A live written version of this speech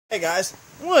Hey guys,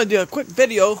 I want to do a quick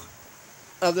video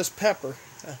of this pepper.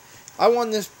 I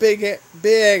won this big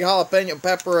jalapeno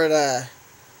pepper at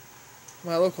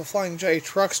my local Flying J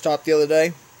truck stop the other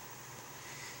day.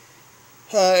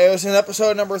 It was in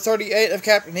episode number 38 of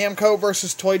Captain Namco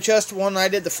versus Toy Chest, one I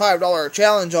did the $5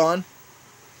 challenge on.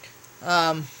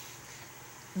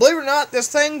 Believe it or not, this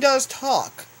thing does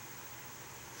talk.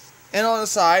 And on the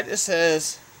side it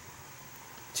says,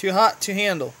 "Too hot to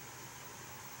handle."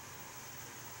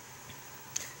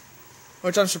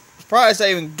 Which I'm surprised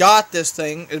I even got this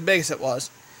thing as big as it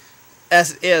was.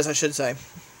 As it is, I should say.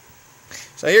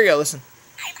 So here you go, listen.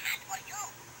 I'm hot for you.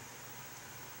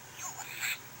 You are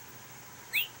hot.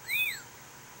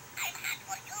 I'm hot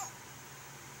for you.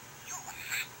 You are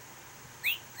hot.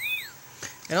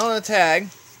 And on the tag,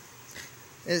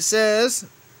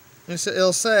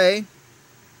 it'll say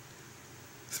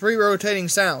 3 rotating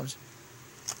sounds,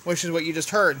 which is what you just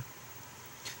heard.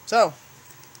 So,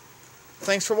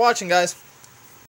 thanks for watching, guys.